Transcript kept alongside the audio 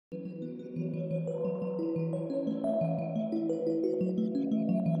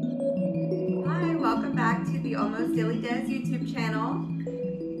the Almost Daily Des YouTube channel.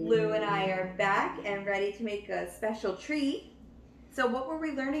 Lou and I are back and ready to make a special treat. So what were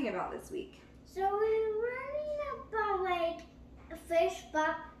we learning about this week? So we were learning about like a fish,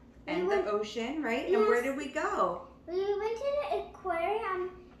 but and the ocean, right? Yes. And where did we go? We went to the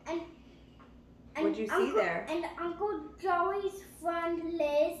aquarium and what'd you see there? And Uncle Joey's friend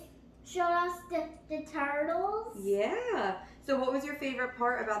Liz showed us the turtles. Yeah. So what was your favorite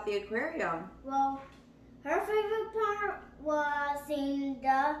part about the aquarium? Well, her favorite part was seeing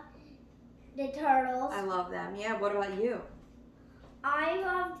the turtles. I love them. Yeah. What about you? I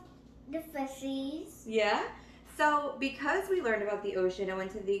loved the fishies. Yeah. So because we learned about the ocean and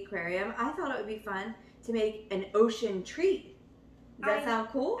went to the aquarium, I thought it would be fun to make an ocean treat. Does that sound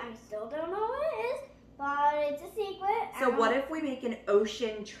cool? I still don't know what it is, but it's a secret. So what if we make an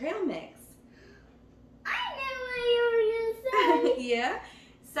ocean trail mix? I knew what you were going to say. Yeah.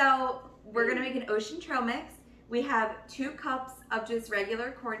 So we're going to make an ocean trail mix. We have 2 cups of just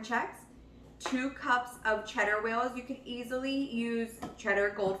regular corn checks, 2 cups of cheddar whales. You could easily use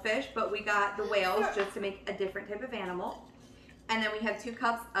cheddar goldfish, but we got the whales just to make a different type of animal. And then we have 2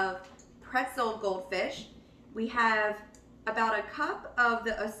 cups of pretzel goldfish. We have about a cup of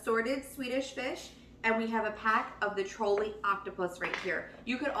the assorted Swedish fish, and we have a pack of the trolley octopus right here.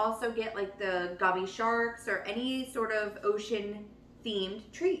 You could also get like the gummy sharks or any sort of ocean themed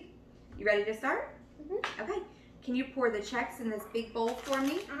treat. You ready to start? Mm-hmm. Okay. Can you pour the checks in this big bowl for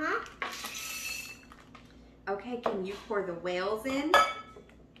me? Uh-huh. Okay, can you pour the whales in?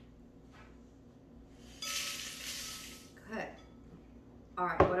 Good. All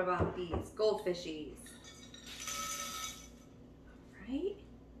right, what about these goldfishies? All right,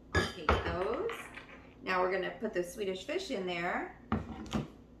 I'll take those. Now we're gonna put the Swedish fish in there.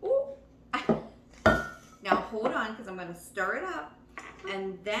 Ooh. Now hold on, because I'm gonna stir it up,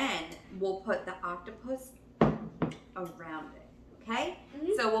 and then we'll put the octopus around it. Okay?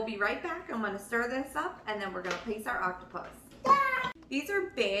 Mm-hmm. So we'll be right back. I'm going to stir this up, and then we're going to place our octopus. These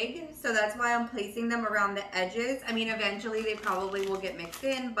are big, so that's why I'm placing them around the edges. I mean, eventually they probably will get mixed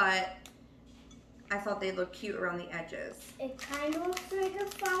in, but I thought they'd look cute around the edges. It kind of looks like a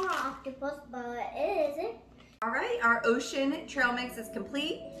flower octopus, but it isn't. All right, our ocean trail mix is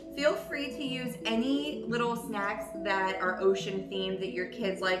complete. Feel free to use any little snacks that are ocean themed that your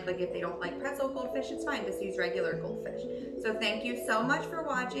kids like if they don't like pretzel goldfish, it's fine, just use regular goldfish. So thank you so much for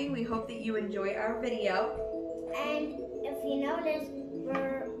watching. We hope that you enjoy our video. And if you notice,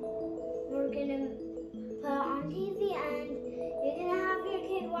 we're gonna put it on TV, and you're gonna have your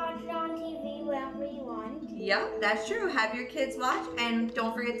kid watch it on TV wherever you want. Yep, that's true. Have your kids watch, and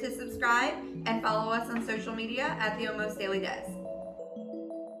don't forget to subscribe and follow us on social media at the Almost Daily Des.